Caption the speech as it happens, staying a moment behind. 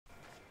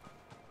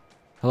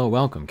Hello,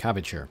 welcome,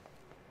 Cabbage here.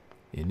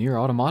 In Nier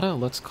Automata,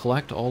 let's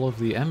collect all of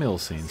the Emil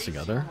scenes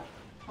together.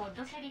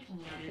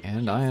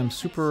 And I am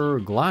super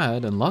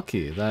glad and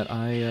lucky that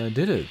I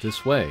did it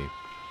this way.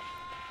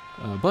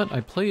 But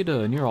I played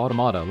Nier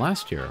Automata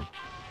last year,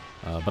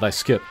 but I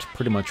skipped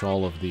pretty much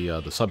all of the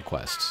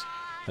subquests.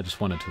 I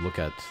just wanted to look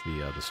at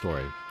the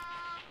story.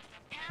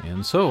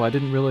 And so I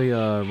didn't really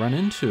run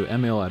into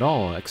Emil at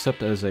all,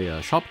 except as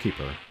a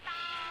shopkeeper.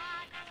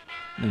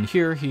 And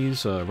here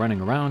he's running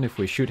around. If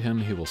we shoot him,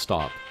 he will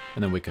stop,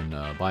 and then we can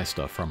buy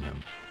stuff from him.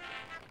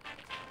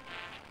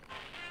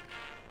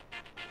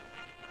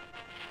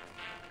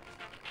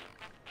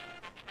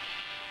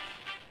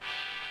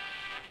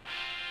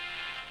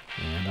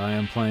 And I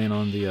am playing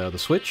on the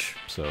Switch,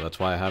 so that's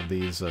why I have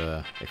these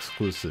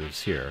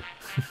exclusives here.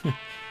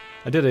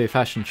 I did a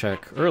fashion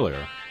check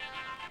earlier.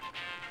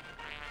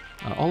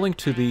 I'll link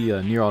to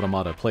the Nier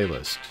Automata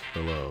playlist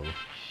below.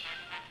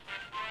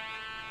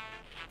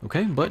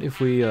 Okay, but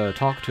if we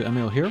talk to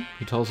Emil here,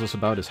 he tells us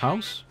about his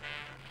house.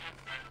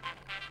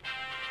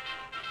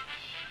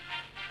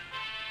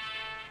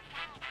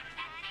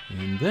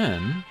 And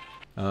then,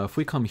 if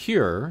we come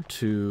here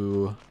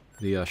to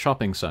the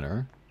shopping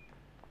center,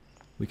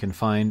 we can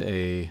find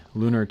a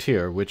lunar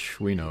tear, which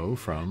we know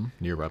from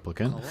Nier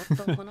Replicant.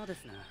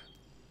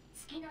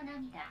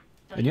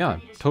 And yeah,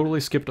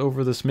 totally skipped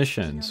over this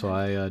mission, so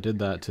I did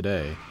that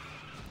today.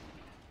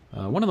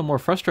 One of the more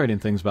frustrating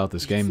things about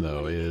this game,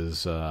 though,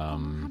 is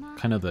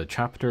kind of the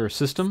chapter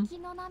system,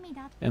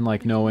 and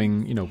like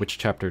knowing, you know, which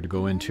chapter to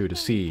go into to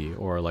see,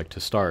 or like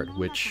to start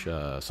which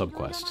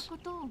subquests.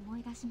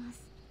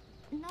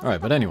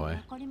 Alright, but anyway,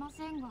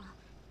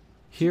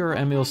 here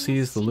Emil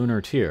sees the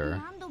lunar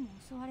tear,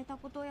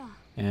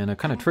 and it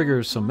kind of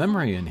triggers some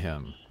memory in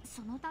him.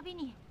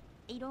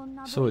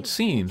 So it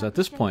seems at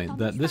this point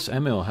that this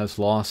Emil has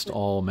lost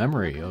all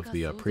memory of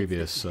the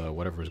previous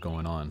whatever's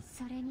going on.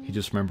 He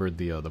just remembered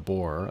the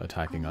boar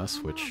attacking us,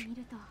 which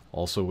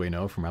also we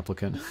know from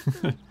Replicant.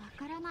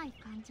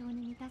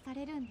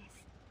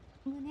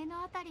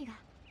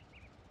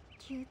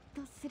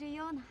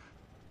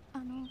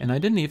 And I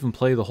didn't even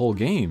play the whole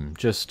game,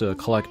 just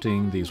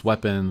collecting these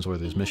weapons or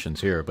these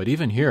missions here. But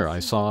even here, I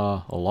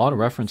saw a lot of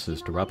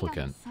references to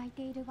Replicant.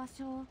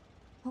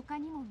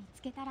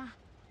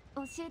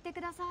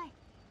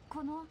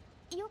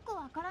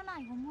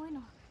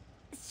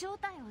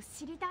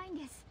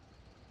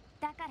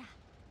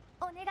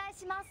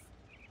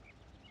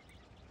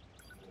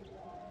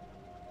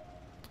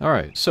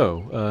 Alright,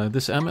 so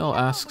this Emil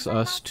asks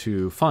us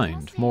to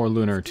find more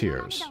lunar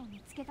tears.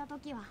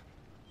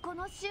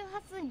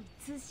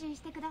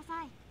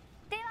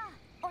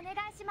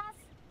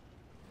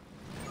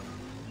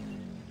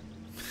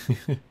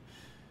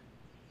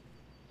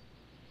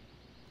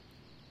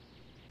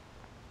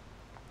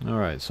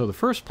 Alright, so the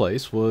first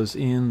place was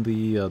in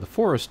the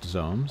forest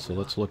zone, so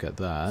let's look at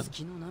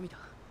that.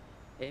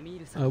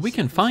 We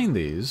can find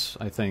these,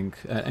 I think,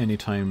 at any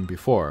time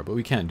before, but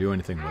we can't do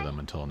anything with them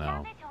until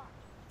now.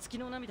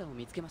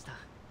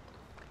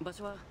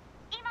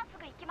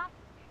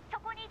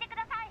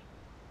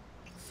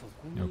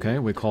 Okay,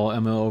 we call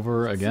Emil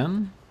over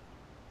again.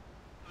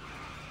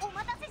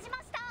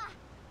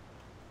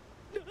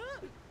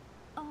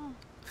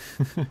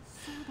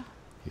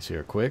 He's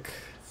here quick.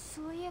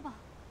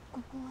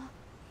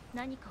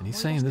 And he's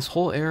saying this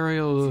whole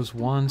area was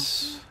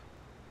once...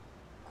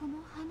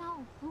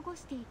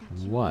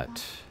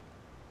 what?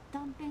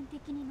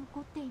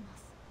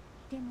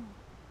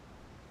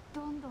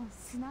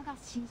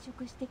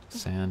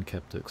 Sand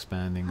kept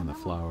expanding and the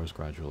flowers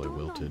gradually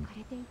wilted.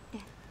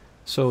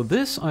 So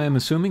this, I am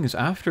assuming, is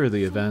after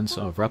the events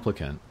of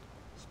Replicant.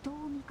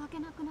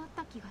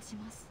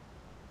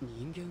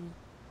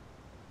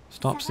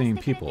 Stop seeing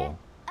people.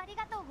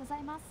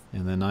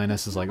 And then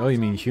 9S is like, oh, you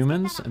mean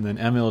humans? And then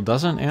Emil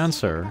doesn't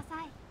answer.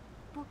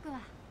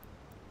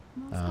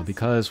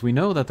 Because we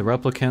know that the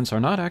Replicants are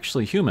not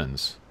actually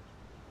humans.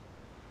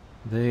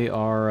 They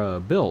are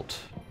built.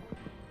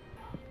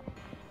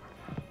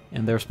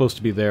 And they're supposed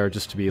to be there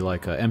just to be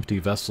like empty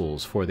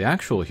vessels for the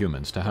actual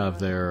humans to have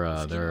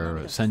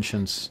their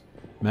sentience,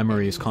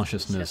 memories,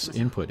 consciousness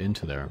input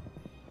into there.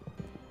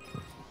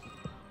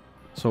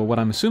 So what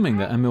I'm assuming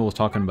that Emil was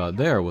talking about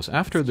there was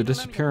after the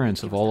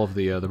disappearance of all of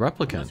the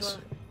Replicants.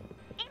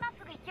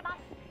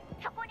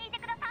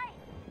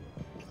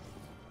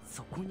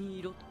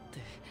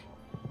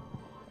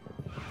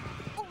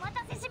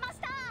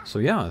 So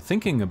yeah,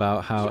 thinking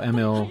about how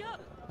Emil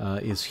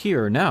is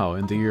here now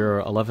in the year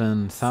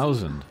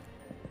 11,000.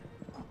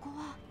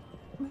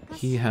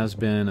 He has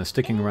been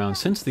sticking around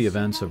since the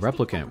events of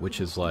Replicant, which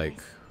is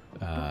like,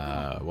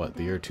 what,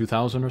 the year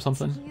 2000 or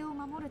something?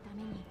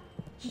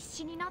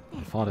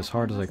 I fought as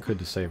hard as I could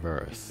to save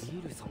Earth.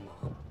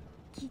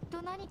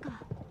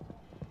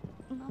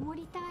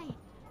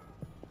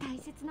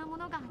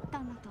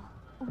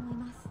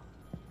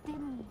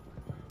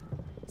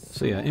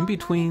 So yeah, in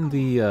between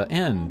the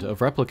end of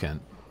Replicant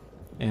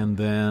and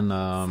then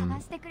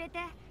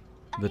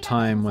the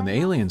time when the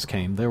aliens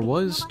came, there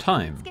was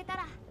time.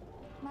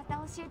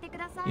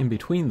 in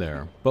between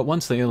there. But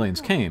once the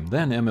aliens came,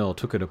 then Emil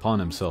took it upon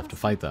himself to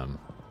fight them.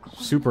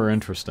 Super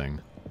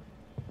interesting.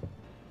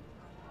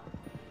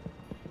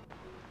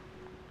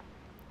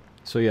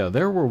 So yeah,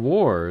 there were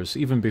wars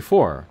even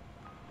before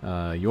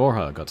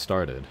Yorha got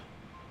started.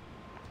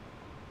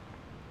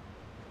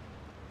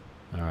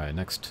 Alright,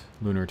 next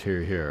lunar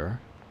tier here.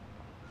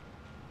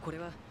 これ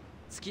は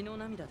月の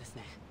涙です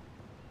ね。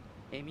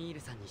エミー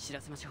ルさんに知ら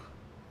せましょう。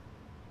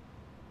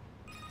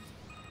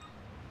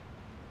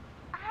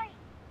はい、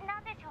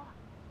なんでしょう。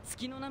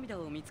月の涙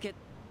を見つけ、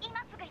今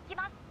すぐ行き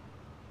ます。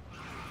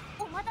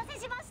お待たせ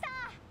しました。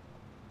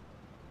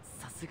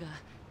さすが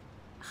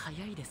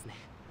早いですね。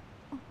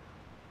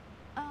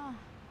ああ、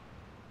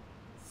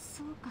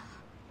そうか。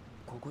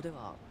ここで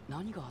は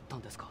何があった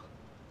んですか。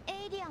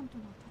エイリアンと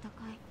の戦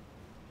い。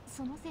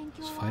その戦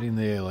況は Fighting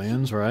the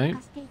aliens, right?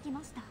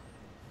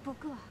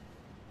 僕は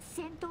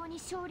戦闘に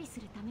勝利す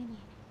るために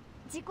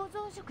自己増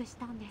殖し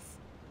たんです。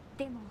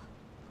でも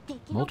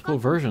Multiple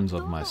versions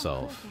of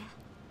myself.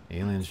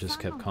 Aliens just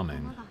kept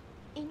coming.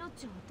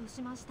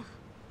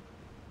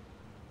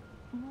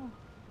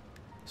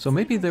 So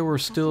maybe there were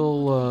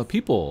still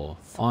people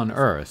on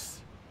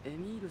Earth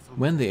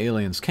when the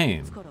aliens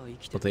came,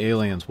 but the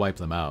aliens wiped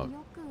them out.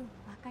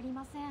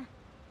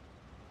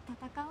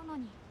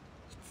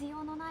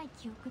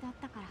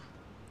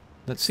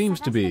 That seems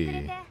to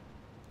be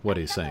what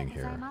he's saying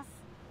here.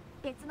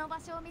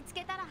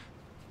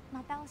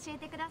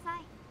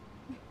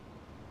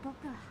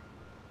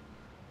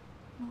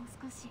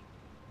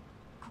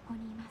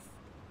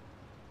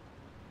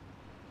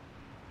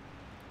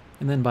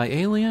 And then by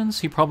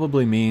aliens, he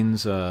probably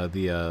means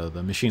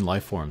the machine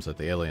life forms that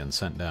the aliens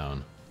sent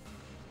down.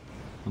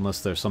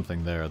 Unless there's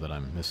something there that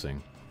I'm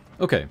missing.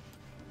 Okay,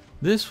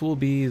 this will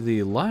be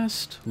the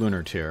last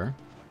lunar tier.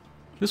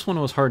 This one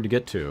was hard to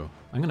get to.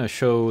 I'm going to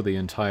show the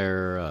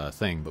entire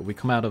thing, but we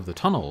come out of the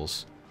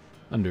tunnels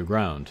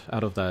underground,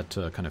 out of that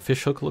kind of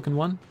fishhook looking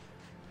one.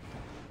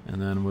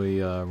 And then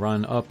we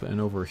run up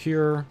and over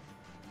here.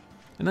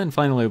 And then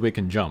finally we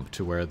can jump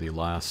to where the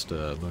last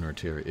lunar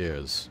tier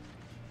is.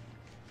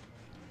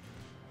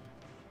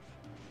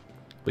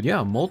 But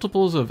yeah,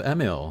 multiples of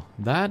Emil.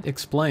 That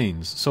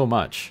explains so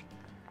much.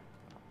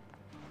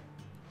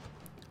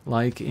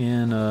 Like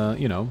in,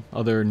 you know,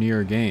 other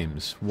Nier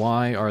games.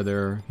 Why are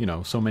there, you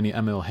know, so many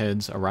Emil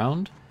heads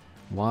around?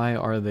 Why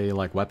are they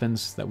like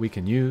weapons that we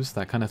can use?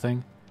 That kind of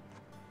thing.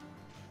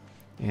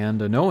 And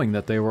knowing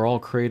that they were all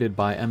created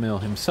by Emil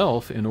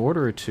himself in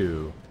order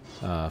to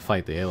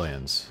fight the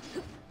aliens.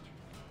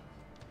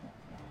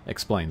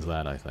 Explains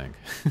that, I think.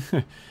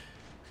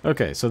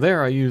 Okay, so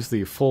there I use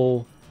the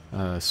full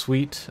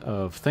suite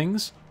of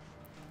things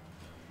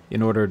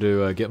in order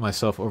to get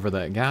myself over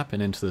that gap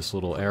and into this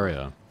little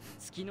area.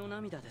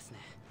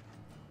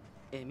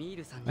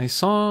 I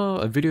saw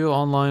a video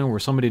online where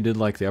somebody did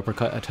like the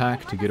uppercut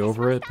attack to get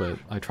over it, but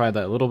I tried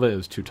that a little bit, it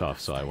was too tough,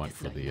 so I went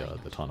for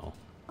the tunnel.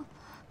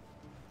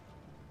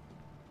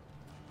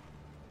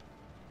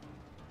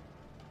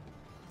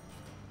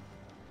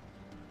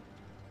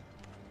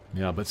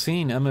 Yeah, but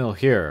seeing Emil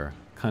here,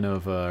 kind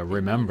of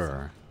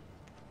remember.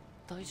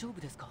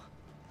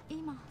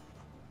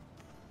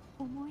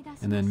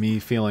 And then me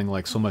feeling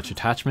like so much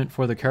attachment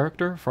for the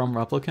character from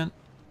Replicant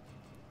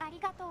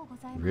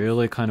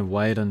really kind of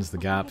widens the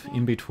gap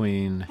in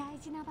between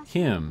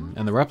him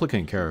and the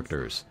Replicant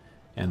characters,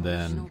 and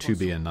then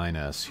 2B and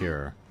 9S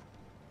here.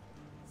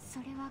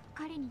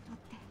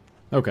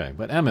 Okay,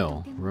 but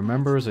Emil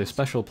remembers a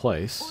special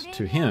place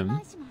to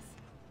him.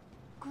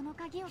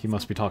 He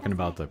must be talking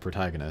about the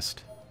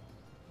protagonist.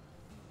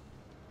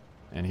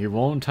 And he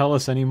won't tell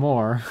us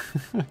anymore,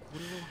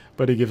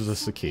 but he gives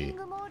us the key.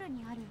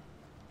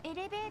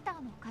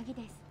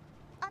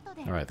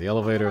 Alright, the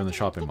elevator in the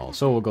shopping mall.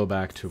 So we'll go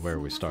back to where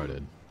we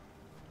started.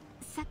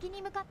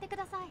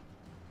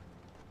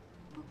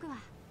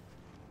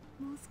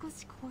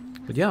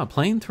 But yeah,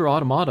 playing through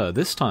Automata,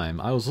 this time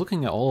I was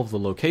looking at all of the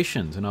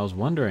locations and I was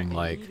wondering,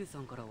 like,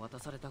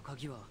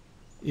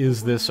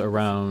 is this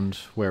around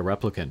where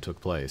Replicant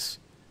took place?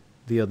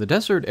 The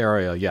desert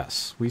area,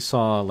 yes. We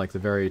saw like the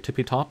very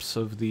tippy tops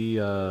of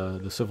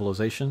the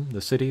civilization,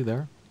 the city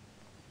there.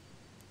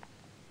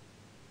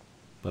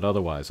 But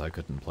otherwise I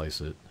couldn't place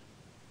it.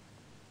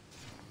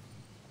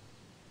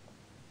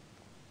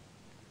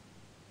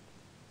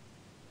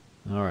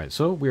 Alright,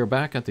 so we are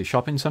back at the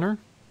shopping center.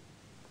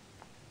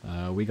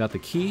 We got the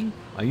key.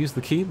 I used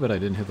the key, but I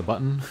didn't hit the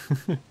button.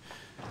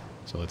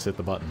 So let's hit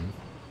the button.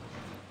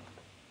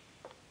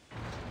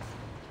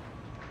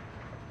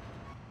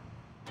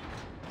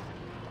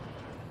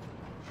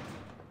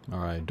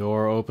 Alright,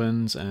 door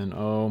opens, and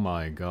oh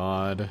my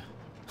god.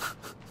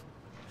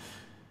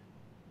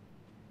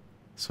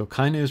 So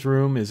Kaine's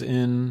room is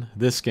in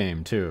this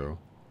game, too.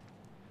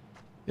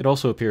 It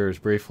also appears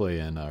briefly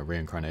in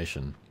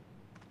Reincarnation.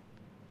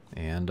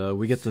 And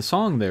we get the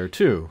song there,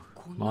 too.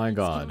 My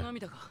god.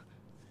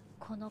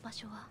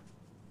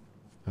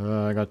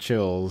 I got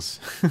chills.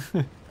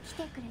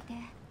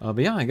 But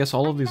yeah, I guess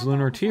all of these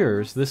lunar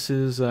tiers, this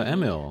is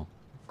Emil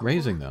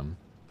raising them.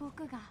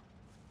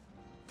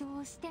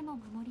 ても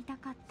守りた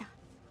かった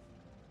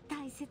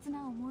大切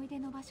な思い出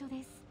の場所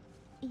です。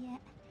いえ、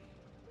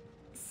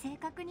正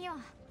確には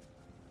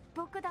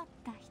僕だっ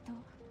た人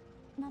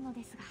なの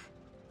ですが。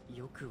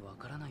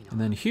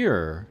And then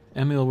here,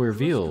 Emil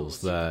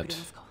reveals that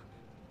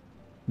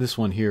this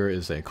one here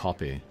is a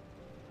copy.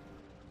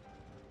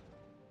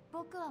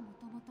 僕はも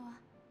ともと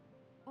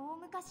大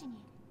昔に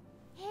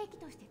兵器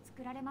として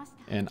作られまし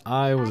た。 And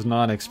I was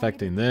not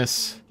expecting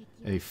this.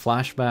 A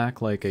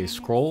flashback like a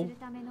scroll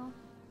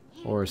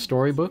or a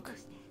storybook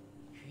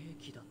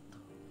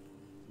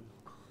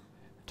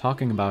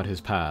talking about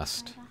his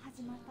past.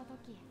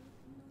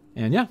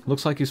 And yeah,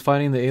 looks like he's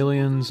fighting the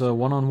aliens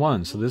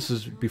one-on-one. So this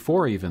is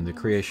before even the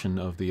creation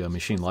of the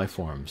machine life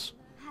forms.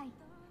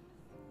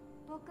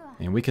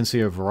 And we can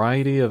see a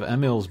variety of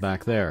Emils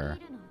back there.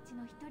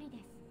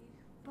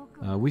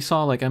 We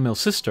saw like Emil's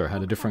sister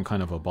had a different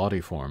kind of a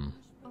body form.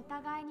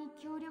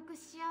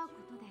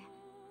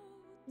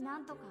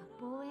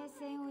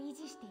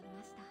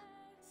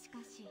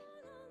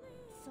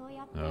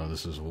 Oh,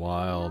 this is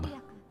wild.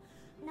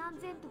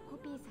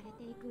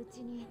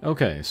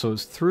 Okay, so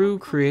it's through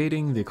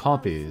creating the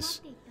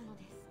copies,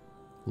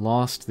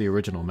 lost the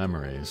original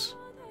memories.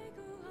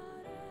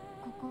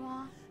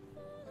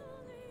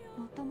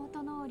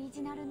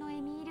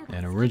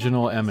 An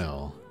original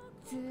Emil.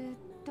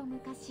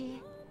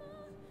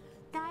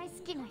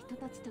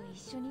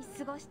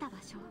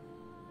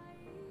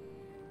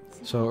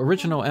 So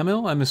original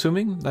Emil, I'm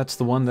assuming, that's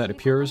the one that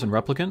appears in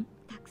Replicant,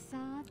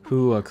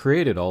 who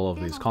created all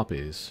of these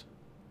copies.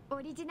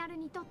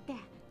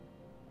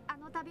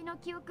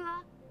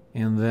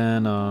 And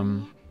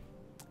then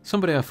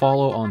somebody I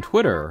follow on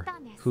Twitter,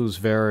 who's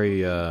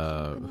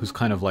who's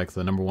kind of like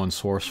the #1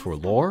 source for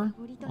lore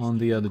on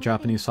the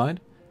Japanese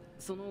side.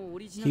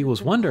 He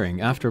was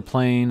wondering, after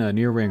playing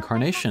Nier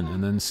Reincarnation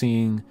and then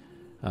seeing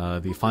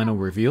the final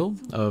reveal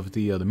of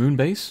the moon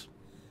base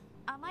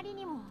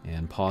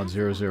and Pod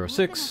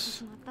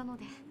 006,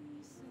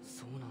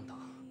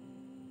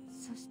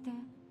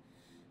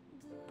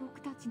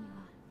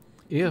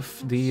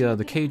 if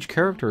the Cage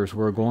characters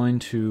were going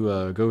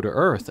to go to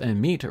Earth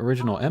and meet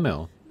original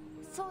Emil.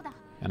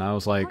 And I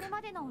was like,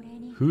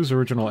 who's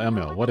original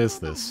Emil? What is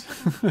this?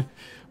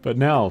 But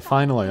now,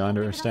 finally, I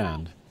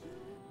understand.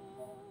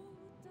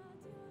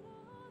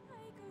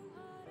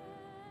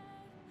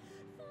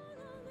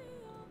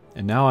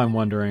 And now I'm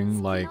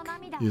wondering, like,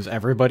 is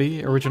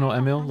everybody original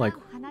Emil? Like,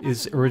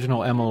 is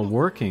original Emil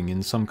working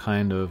in some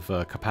kind of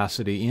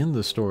capacity in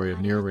the story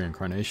of Nier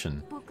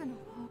Reincarnation?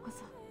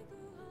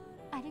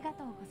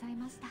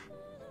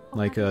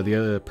 Like the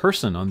other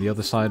person on the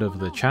other side of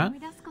the chat?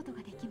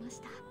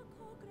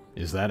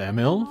 Is that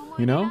Emil,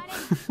 you know?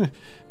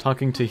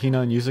 Talking to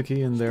Hina and Yuzuki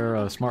in their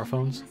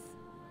smartphones?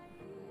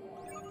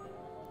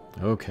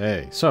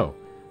 Okay, so,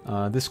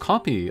 this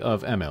copy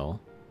of Emil,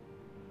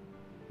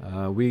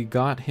 we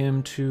got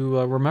him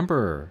to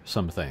remember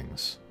some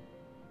things.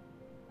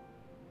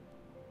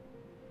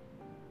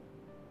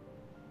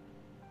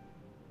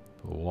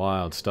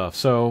 Wild stuff.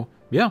 So,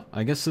 yeah,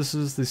 I guess this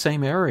is the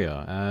same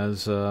area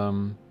as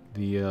the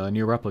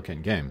Nier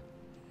Replicant game.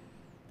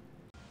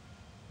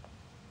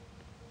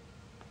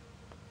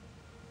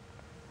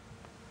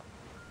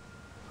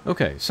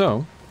 Okay,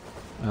 so,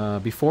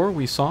 before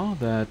we saw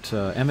that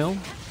Emil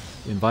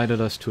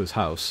invited us to his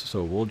house,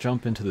 so we'll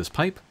jump into this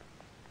pipe.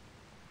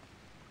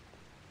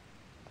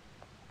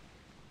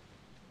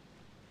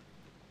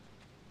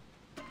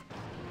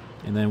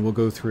 And then we'll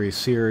go through a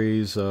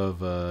series of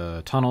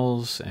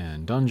tunnels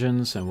and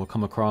dungeons, and we'll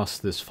come across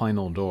this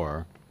final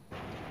door.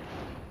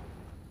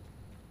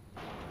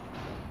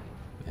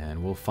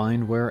 And we'll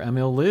find where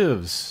Emil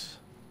lives.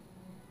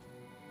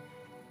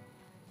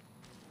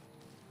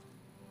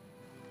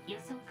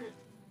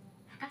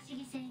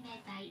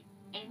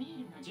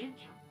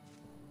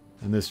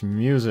 And this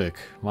music,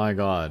 my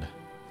god.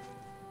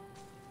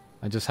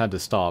 I just had to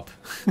stop.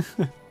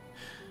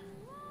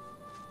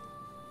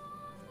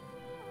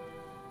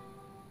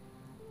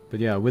 But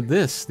yeah, with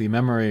this, the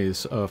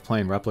memories of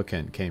playing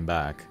Replicant came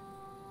back.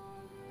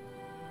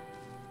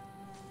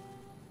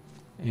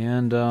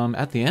 And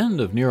at the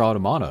end of Nier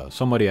Automata,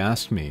 somebody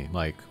asked me,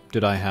 like,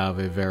 did I have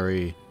a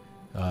very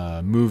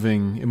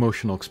moving,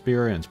 emotional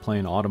experience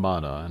playing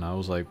Automata? And I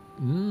was like,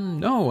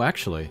 no,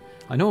 actually.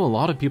 I know a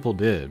lot of people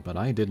did, but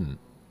I didn't.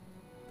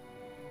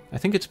 I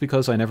think it's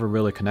because I never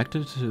really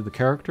connected to the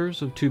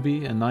characters of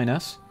 2B and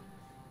 9S,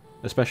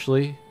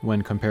 especially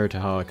when compared to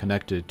how I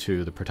connected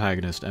to the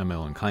protagonist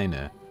Emil and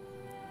Kaine.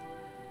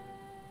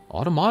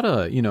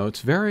 Automata, you know,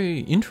 it's very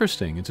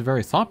interesting, it's a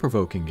very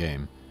thought-provoking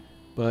game,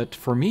 but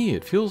for me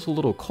it feels a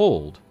little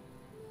cold,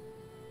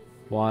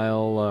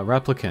 while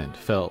Replicant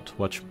felt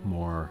much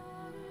more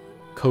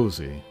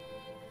cozy.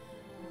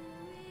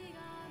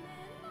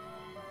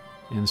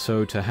 And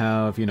so to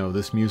have, you know,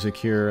 this music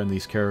here and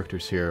these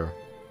characters here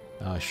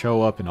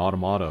show up in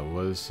Automata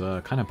was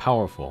kind of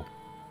powerful.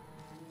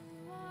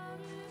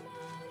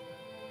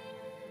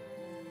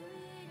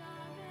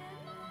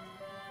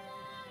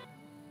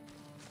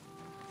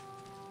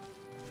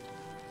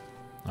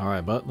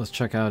 Alright, but let's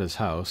check out his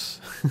house.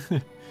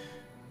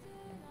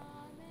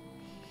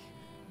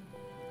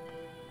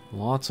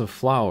 Lots of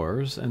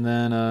flowers, and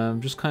then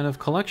just kind of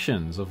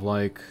collections of,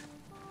 like,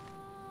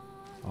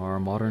 our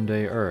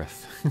modern-day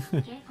Earth.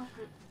 And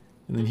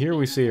then here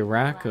we see a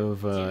rack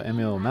of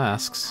Emil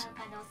masks.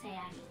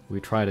 We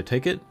try to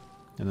take it,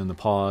 and then the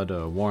pod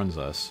warns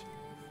us.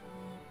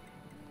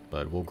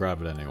 But we'll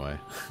grab it anyway.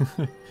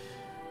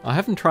 I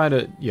haven't tried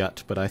it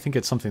yet, but I think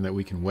it's something that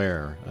we can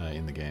wear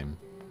in the game.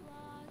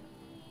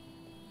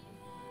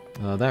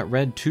 That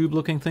red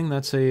tube-looking thing,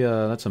 that's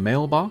a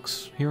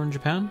mailbox here in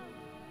Japan.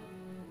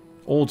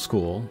 Old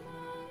school.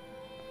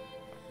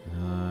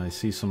 I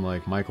see some,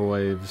 like,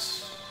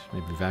 microwaves,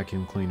 maybe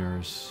vacuum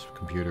cleaners,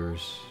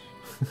 computers.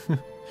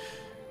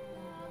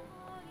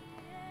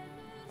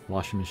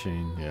 Washing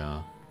machine,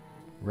 yeah.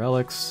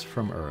 Relics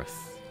from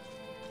Earth.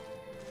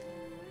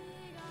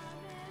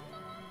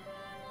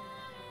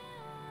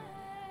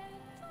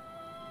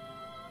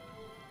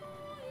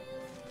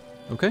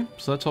 Okay,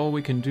 so that's all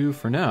we can do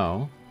for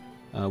now.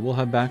 We'll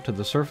head back to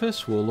the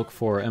surface. We'll look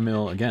for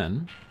Emil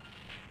again.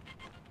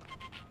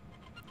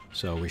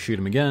 So we shoot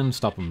him again,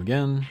 stop him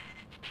again.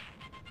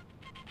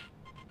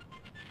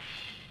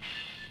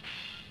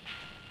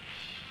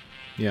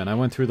 Yeah, and I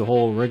went through the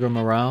whole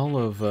rigmarole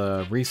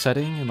of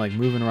resetting and like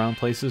moving around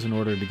places in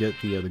order to get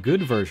the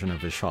good version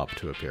of his shop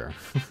to appear.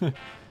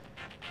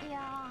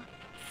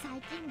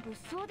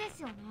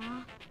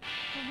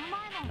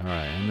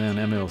 Alright, and then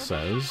Emil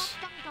says,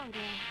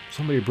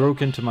 somebody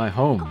broke into my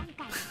home.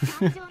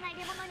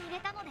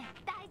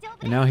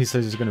 And now he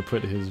says he's going to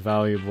put his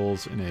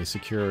valuables in a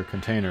secure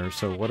container.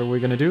 So what are we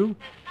going to do?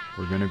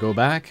 We're going to go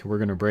back. We're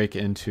going to break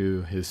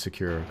into his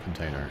secure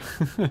container.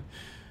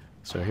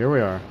 So here we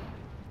are.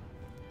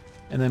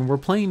 And then we're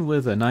playing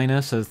with a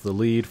 9S as the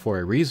lead for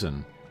a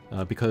reason.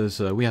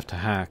 Because we have to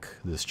hack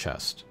this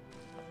chest.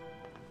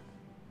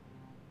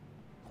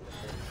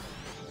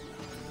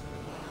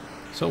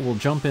 So we'll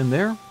jump in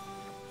there.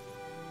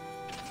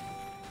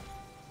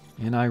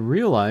 And I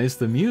realize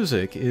the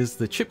music is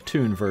the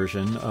chiptune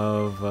version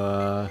of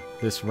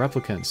this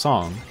replicant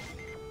song.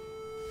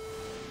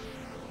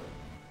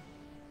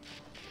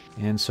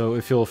 And so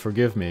if you'll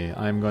forgive me,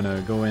 I'm going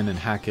to go in and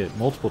hack it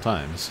multiple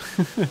times.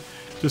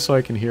 Just so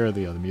I can hear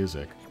the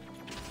music.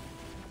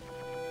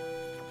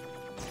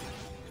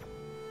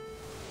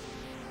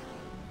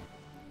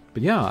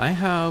 But yeah, I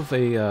have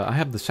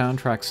the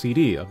soundtrack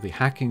CD of the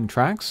hacking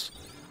tracks.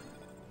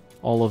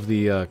 All of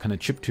the kind of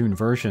chiptune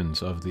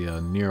versions of the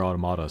Nier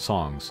Automata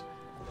songs.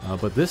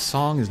 But this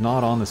song is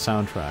not on the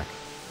soundtrack.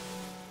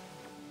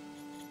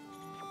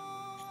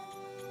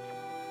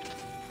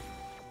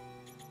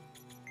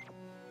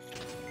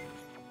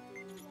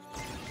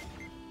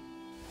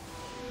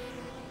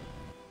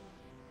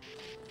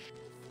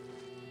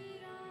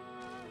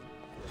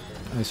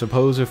 I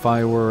suppose if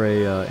I were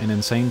an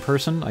insane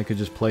person, I could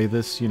just play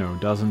this, you know,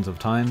 dozens of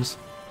times,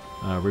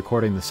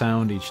 recording the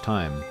sound each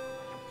time.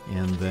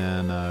 And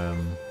then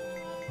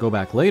go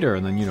back later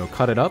and then, you know,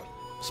 cut it up,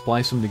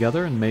 splice them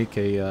together and make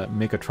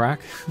a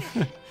track.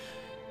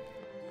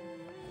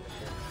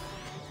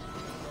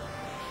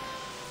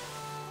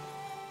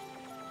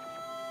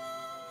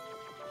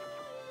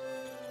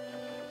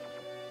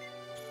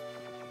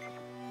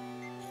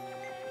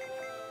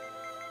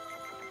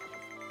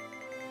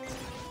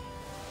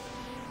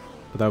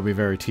 But that would be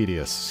very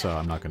tedious, so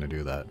I'm not going to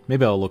do that.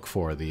 Maybe I'll look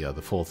for the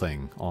full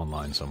thing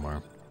online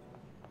somewhere.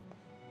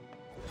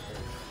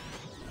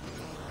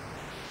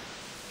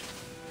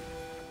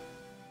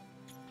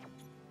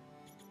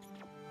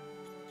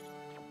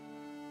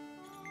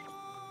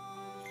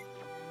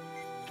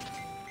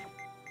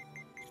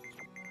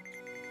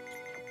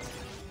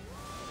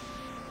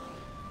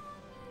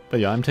 But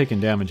yeah, I'm taking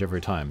damage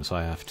every time, so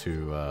I have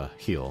to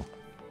heal.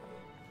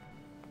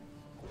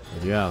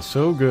 But yeah,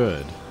 so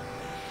good.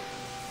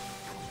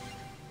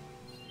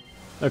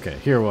 Okay,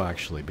 here we'll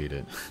actually beat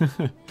it.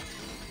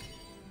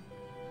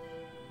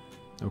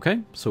 Okay,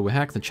 so we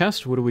hack the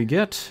chest. What do we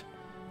get?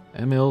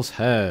 Emil's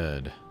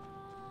head.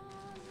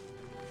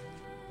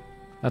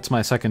 That's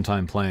my second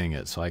time playing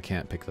it, so I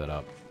can't pick that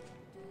up.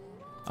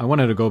 I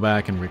wanted to go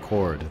back and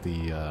record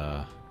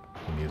the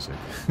music.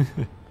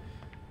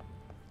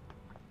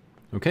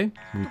 Okay,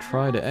 we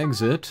try to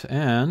exit,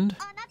 and...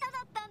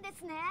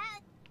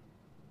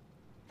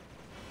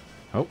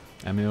 Oh,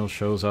 Emil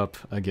shows up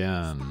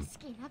again.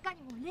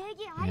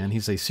 And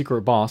he's a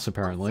secret boss,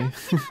 apparently.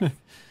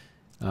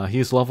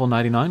 He's level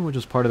 99, which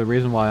is part of the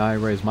reason why I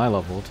raised my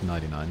level to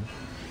 99.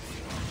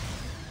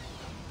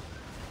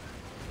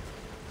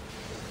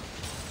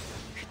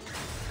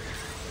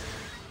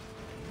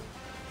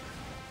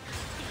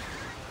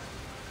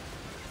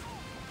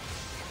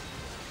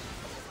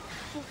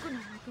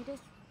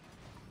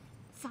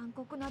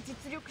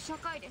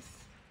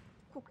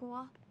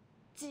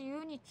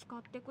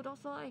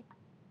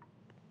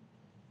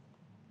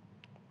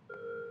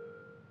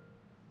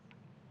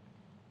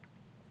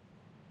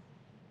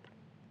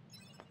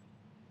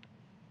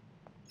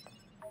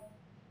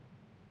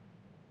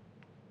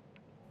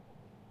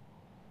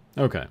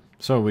 Okay,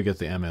 so we get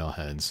the Emil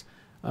heads.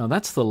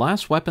 That's the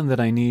last weapon that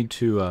I need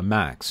to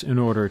max in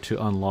order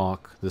to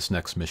unlock this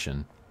next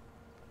mission.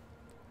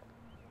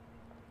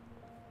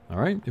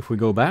 Alright, if we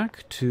go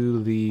back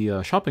to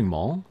the shopping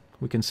mall,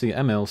 we can see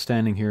Emil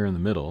standing here in the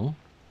middle.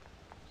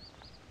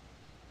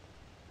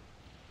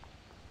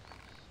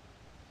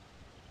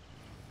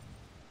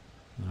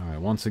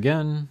 Alright, once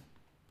again,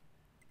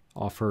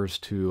 offers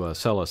to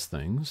sell us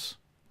things.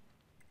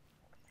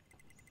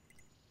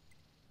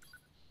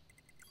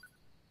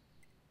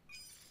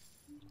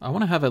 I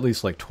want to have at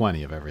least like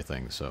 20 of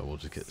everything, so we'll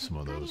just get some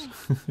of those.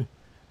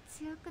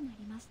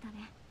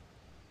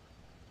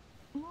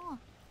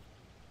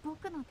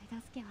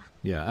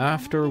 Yeah,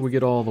 after we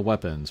get all the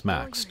weapons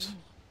maxed,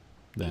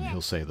 then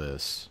he'll say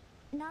this.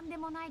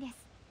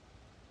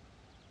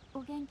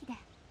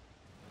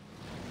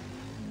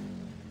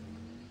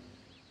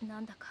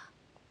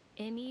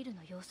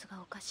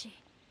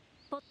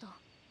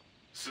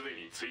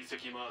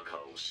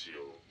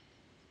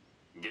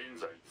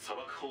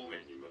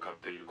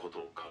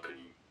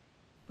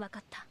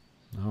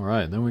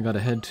 Alright, then we gotta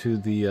head to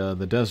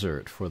the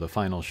desert for the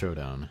final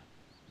showdown.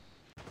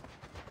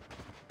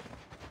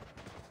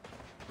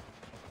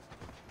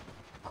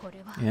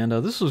 And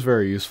this was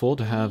very useful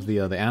to have the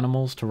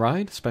animals to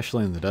ride,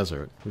 especially in the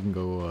desert. We can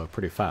go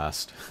pretty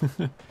fast.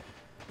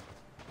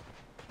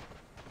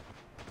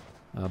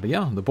 But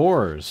yeah, the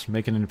boars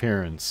making an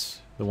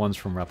appearance. The ones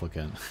from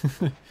Replicant.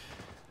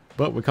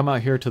 But we come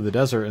out here to the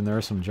desert and there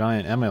are some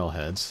giant Emil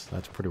heads.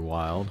 That's pretty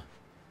wild.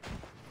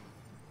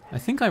 I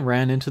think I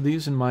ran into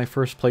these in my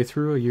first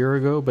playthrough a year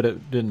ago, but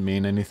it didn't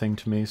mean anything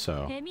to me,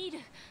 so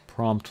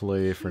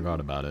promptly forgot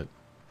about it.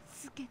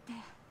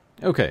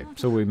 Okay,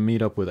 so we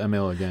meet up with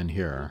Emil again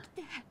here.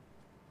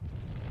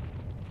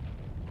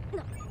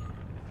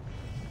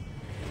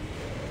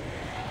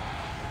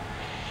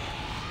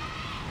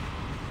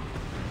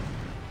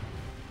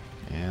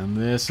 And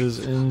this is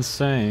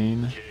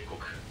insane.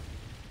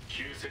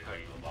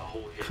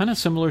 Kind of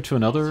similar to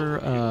another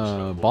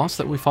boss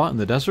that we fought in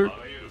the desert,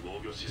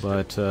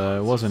 but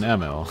it wasn't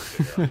Emil.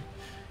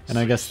 And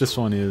I guess this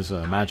one is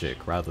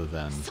magic rather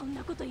than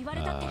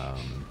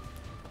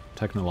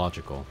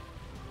technological.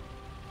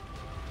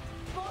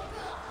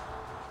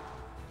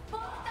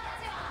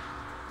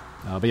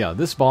 But yeah,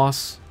 this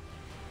boss,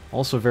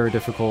 also very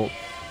difficult,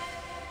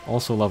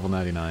 also level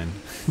 99.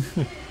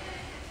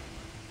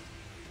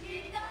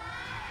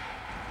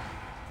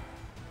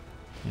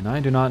 And I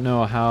do not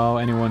know how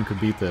anyone could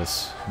beat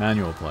this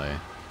manual play.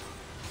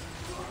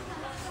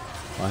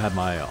 I had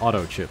my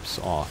auto chips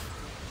off.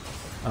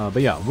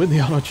 But yeah, with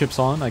the auto chips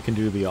on, I can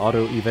do the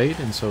auto evade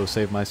and so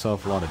save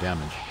myself a lot of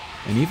damage.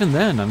 And even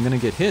then, I'm gonna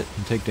get hit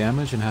and take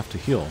damage and have to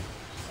heal.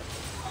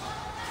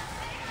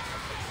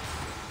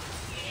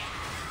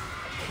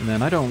 And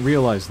then I don't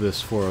realize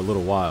this for a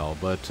little while,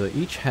 but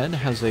each head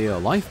has a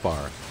life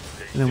bar.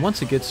 And then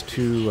once it gets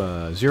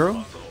to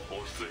 0,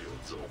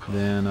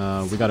 then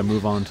we gotta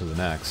move on to the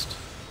next.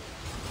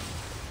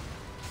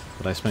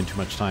 But I spent too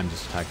much time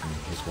just attacking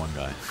this one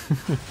guy.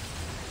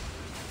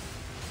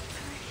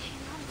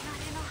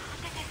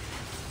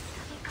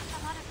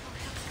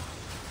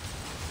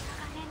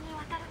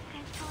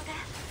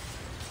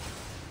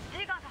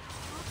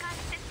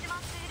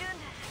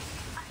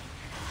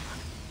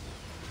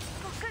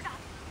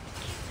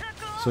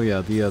 So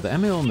yeah, the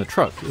Emil in the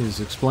truck is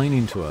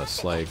explaining to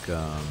us like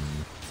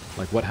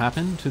what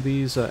happened to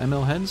these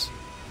Emil heads.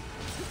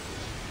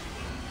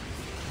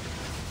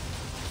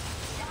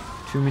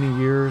 Too many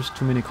years,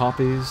 too many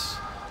copies,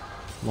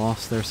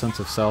 lost their sense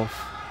of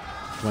self,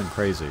 went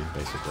crazy,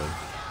 basically.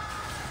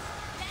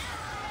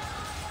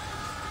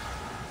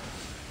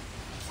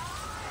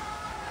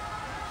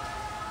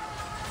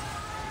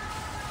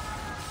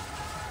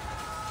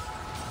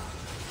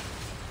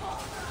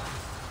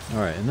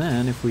 Alright, and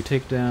then if we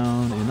take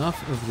down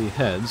enough of the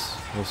heads,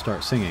 we'll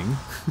start singing.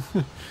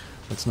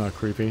 That's not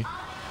creepy.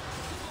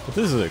 But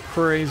this is a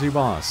crazy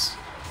boss.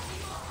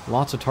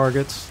 Lots of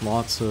targets,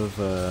 lots of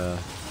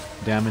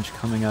damage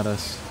coming at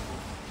us.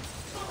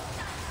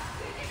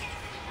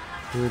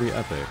 Pretty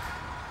epic.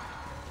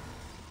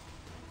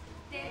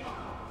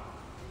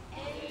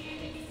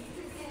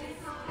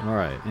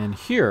 Alright, and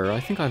here, I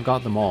think I've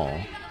got them all.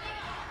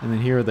 And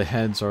then here the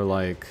heads are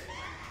like...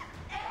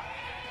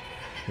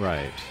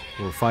 Right.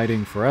 We're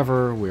fighting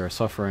forever, we are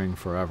suffering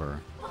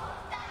forever.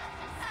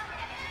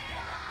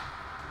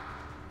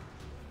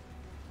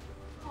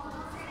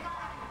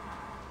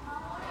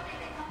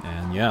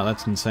 And yeah,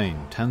 that's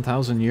insane.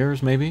 10,000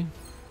 years, maybe?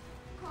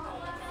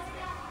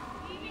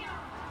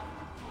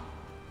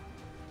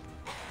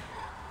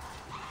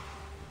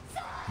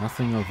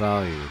 Nothing of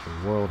value,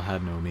 the world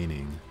had no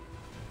meaning.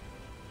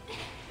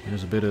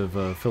 There's a bit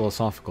of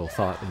philosophical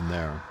thought in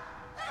there.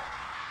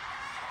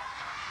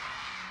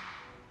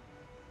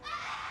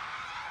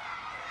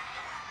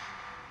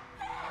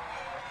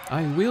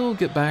 I will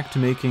get back to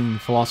making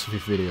philosophy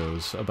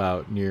videos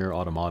about Nier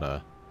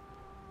Automata.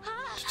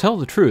 To tell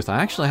the truth,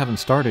 I actually haven't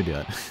started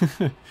yet.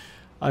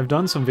 I've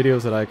done some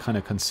videos that I kind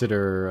of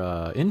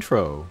consider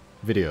intro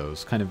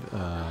videos, kind of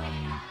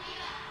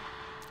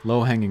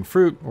low-hanging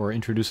fruit, or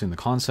introducing the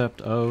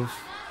concept of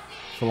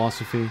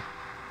philosophy,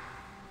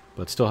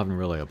 but still haven't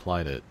really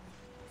applied it.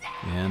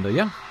 And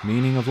yeah,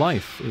 meaning of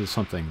life is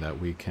something that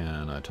we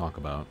can talk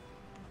about.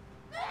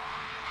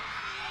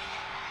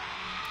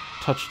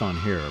 Touched on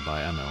here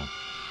by Emil.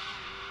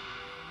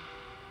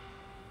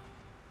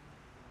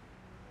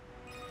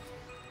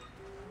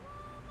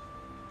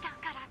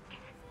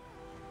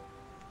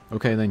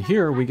 Okay, then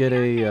here we get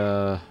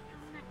a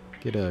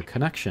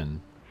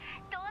connection,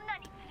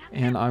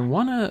 and I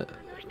want to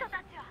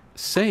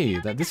say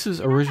that this is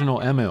original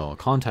Emil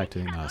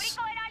contacting us,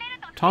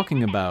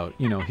 talking about,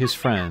 you know, his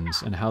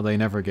friends and how they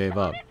never gave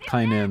up,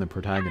 Kaine and the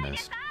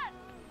protagonist.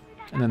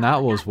 And then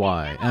that was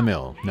why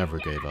Emil never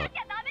gave up.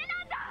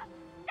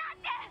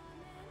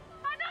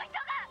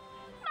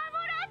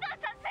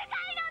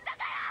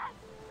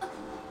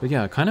 But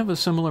yeah, kind of a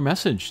similar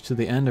message to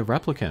the end of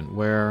Replicant,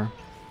 where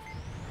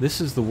this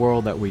is the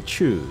world that we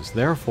choose,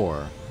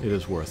 therefore it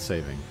is worth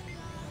saving.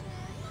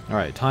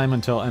 Alright, time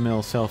until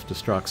Emil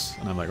self-destructs,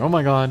 and I'm like, oh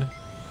my god,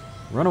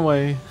 run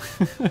away.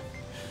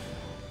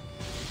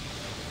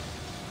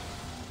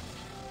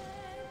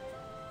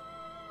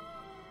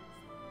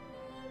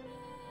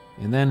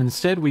 And then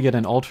instead we get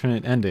an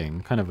alternate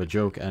ending, kind of a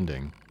joke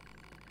ending.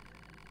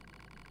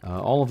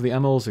 All of the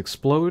Emils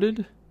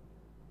exploded,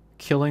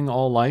 killing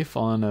all life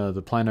on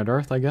the planet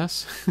Earth, I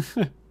guess.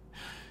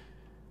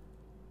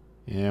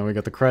 And we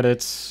got the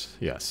credits,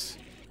 yes.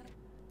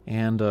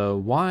 And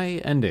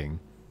why ending?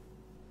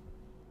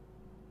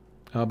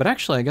 But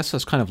actually, I guess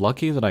that's kind of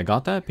lucky that I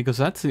got that, because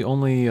that's the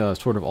only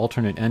sort of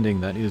alternate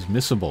ending that is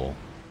missable.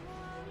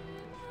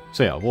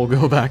 So yeah, we'll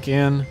go back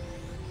in,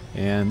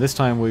 and this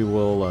time we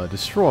will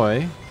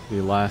destroy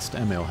the last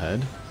Emil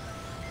head.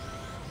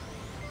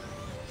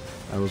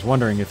 I was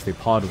wondering if the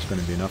pod was going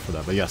to be enough for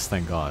that, but yes,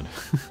 thank God.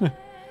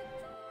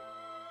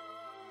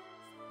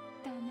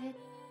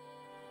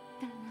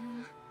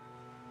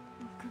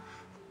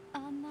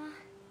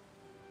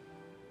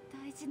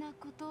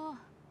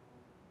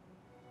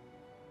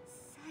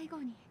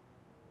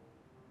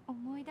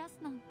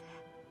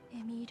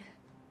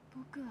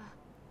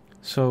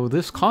 So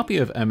this copy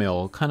of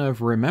Emil kind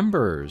of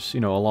remembers, you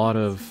know, a lot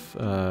of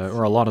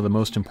the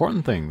most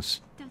important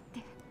things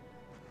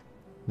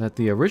that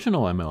the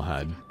original Emil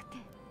had.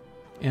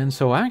 And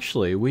so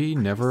actually, we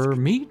never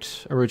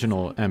meet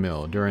original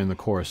Emil during the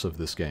course of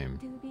this game.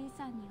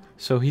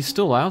 So he's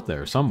still out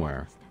there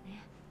somewhere.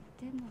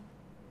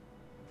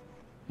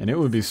 And it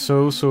would be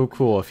so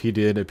cool if he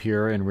did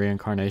appear in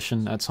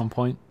reincarnation at some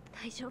point.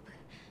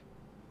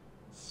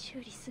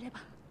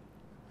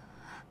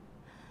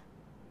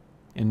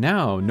 And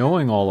now,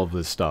 knowing all of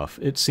this stuff,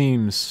 it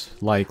seems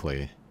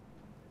likely.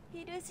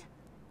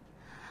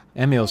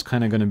 Emil's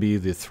kind of going to be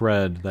the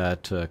thread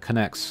that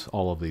connects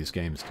all of these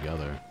games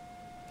together.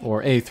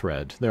 Or a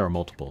thread. There are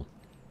multiple.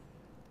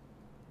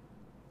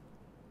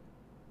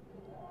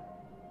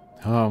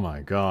 Oh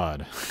my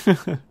god.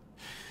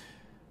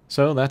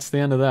 So that's the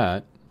end of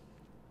that.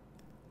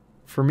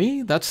 For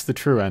me, that's the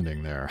true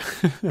ending there.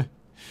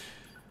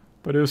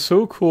 But it was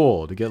so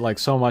cool to get like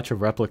so much of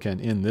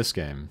Replicant in this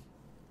game.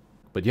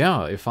 But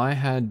yeah, if I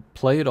had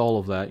played all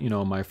of that, you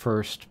know, my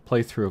first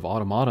playthrough of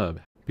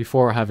Automata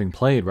before having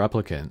played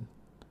Replicant,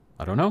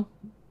 I don't know,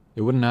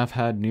 it wouldn't have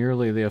had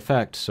nearly the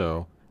effect,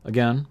 so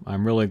again,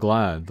 I'm really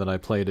glad that I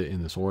played it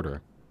in this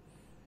order.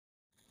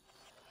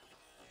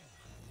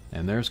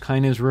 And there's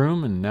Kaine's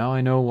room, and now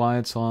I know why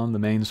it's on the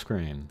main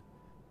screen.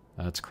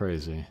 That's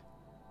crazy.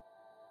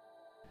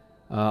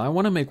 I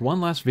want to make one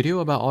last video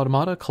about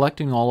Automata,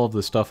 collecting all of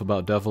the stuff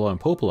about Devola and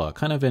Popola,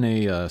 kind of in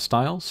a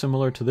style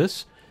similar to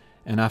this.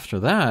 And after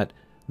that,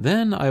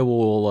 then I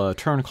will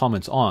turn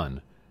comments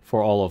on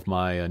for all of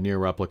my Nier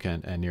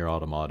Replicant and Nier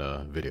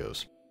Automata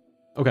videos.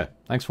 Okay,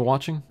 thanks for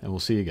watching, and we'll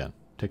see you again.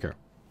 Take care.